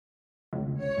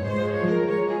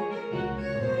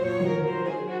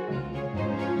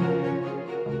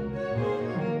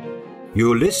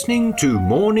You're listening to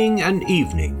Morning and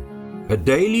Evening, a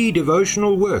daily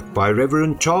devotional work by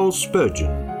Reverend Charles Spurgeon.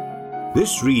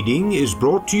 This reading is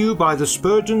brought to you by the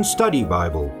Spurgeon Study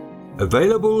Bible,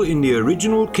 available in the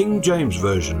original King James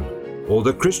Version or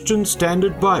the Christian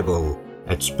Standard Bible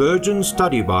at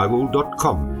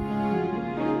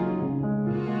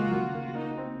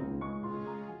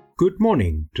spurgeonstudybible.com. Good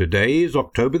morning. Today is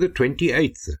October the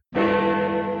 28th.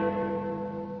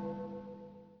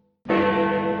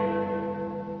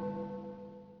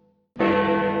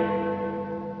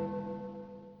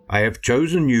 I have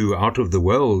chosen you out of the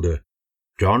world.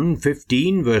 John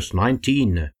 15 verse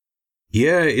 19.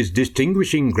 Here is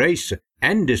distinguishing grace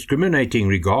and discriminating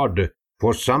regard,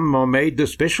 for some are made the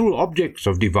special objects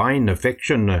of divine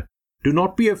affection. Do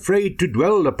not be afraid to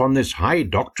dwell upon this high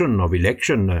doctrine of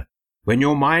election. When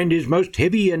your mind is most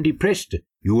heavy and depressed,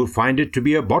 you will find it to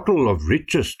be a bottle of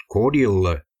richest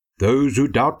cordial. Those who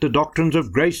doubt the doctrines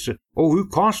of grace, or who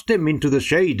cast them into the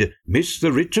shade, miss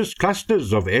the richest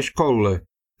clusters of Eshcol.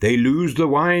 They lose the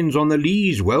wines on the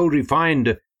lees well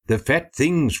refined, the fat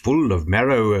things full of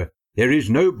marrow. There is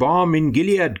no balm in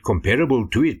Gilead comparable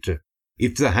to it.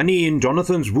 If the honey in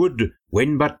Jonathan's wood,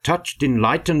 when but touched,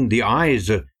 enlightened the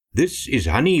eyes, this is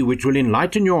honey which will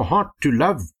enlighten your heart to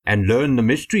love and learn the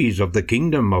mysteries of the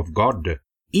kingdom of God.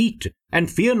 Eat, and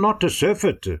fear not a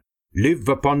surfeit. Live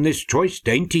upon this choice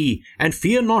dainty, and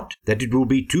fear not that it will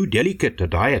be too delicate a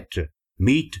diet.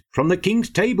 Meat from the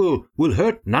king's table will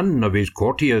hurt none of his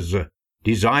courtiers.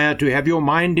 Desire to have your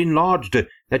mind enlarged,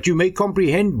 that you may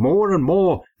comprehend more and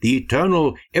more the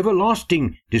eternal,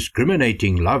 everlasting,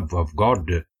 discriminating love of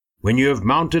God. When you have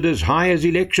mounted as high as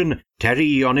election,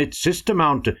 tarry on its sister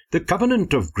mount, the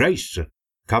covenant of grace.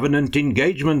 Covenant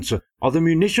engagements are the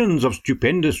munitions of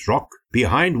stupendous rock,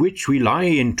 behind which we lie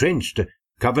entrenched.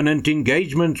 Covenant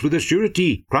engagements with a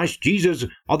surety, Christ Jesus,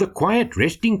 are the quiet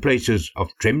resting places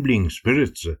of trembling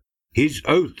spirits. His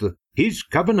oath, His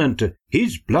covenant,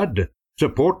 His blood,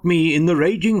 support me in the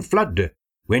raging flood.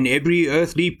 When every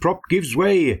earthly prop gives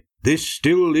way, this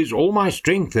still is all my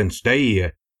strength and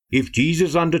stay. If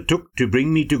Jesus undertook to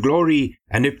bring me to glory,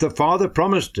 and if the Father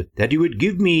promised that He would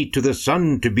give me to the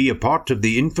Son to be a part of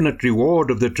the infinite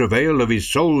reward of the travail of His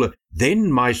soul,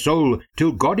 then my soul,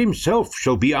 till God Himself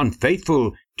shall be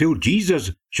unfaithful, till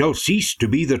Jesus shall cease to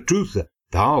be the truth,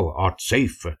 thou art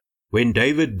safe. When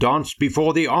David danced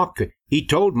before the ark, he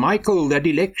told Michael that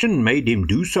election made him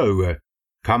do so.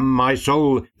 Come, my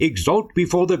soul, exult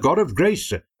before the God of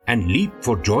grace, and leap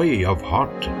for joy of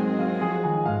heart.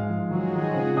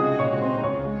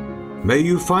 May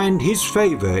you find His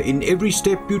favor in every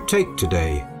step you take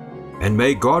today, and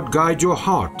may God guide your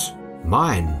heart,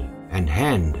 mind, and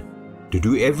hand to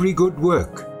do every good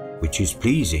work which is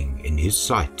pleasing in His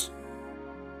sight.